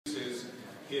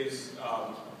is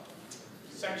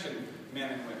section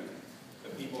men and women, the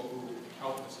people who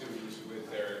help the students with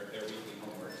their weekly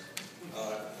homeworks.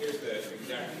 Here's the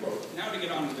exact quote. Now to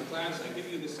get on with the class, I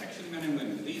give you the section men and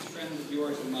women. These friends of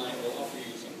yours and mine will offer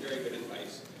you some very good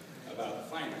advice about the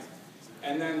finance.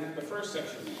 And then the first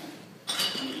section man,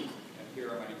 me, and here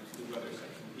are my two other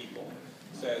section people,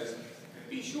 says,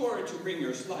 be sure to bring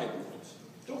your slide rules.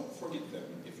 Don't forget them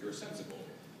if you're sensible.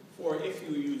 For if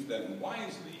you use them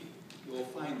wisely, you will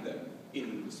find them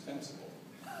indispensable.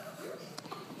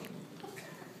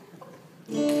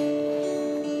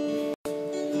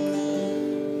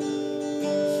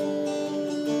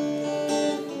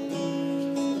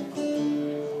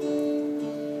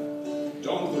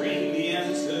 Don't bring the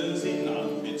answers in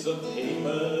on bits of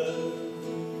paper,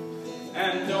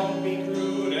 and don't be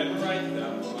crude and write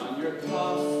them on your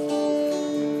cuff.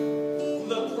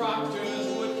 The proctors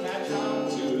would catch on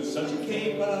to such a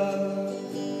caper.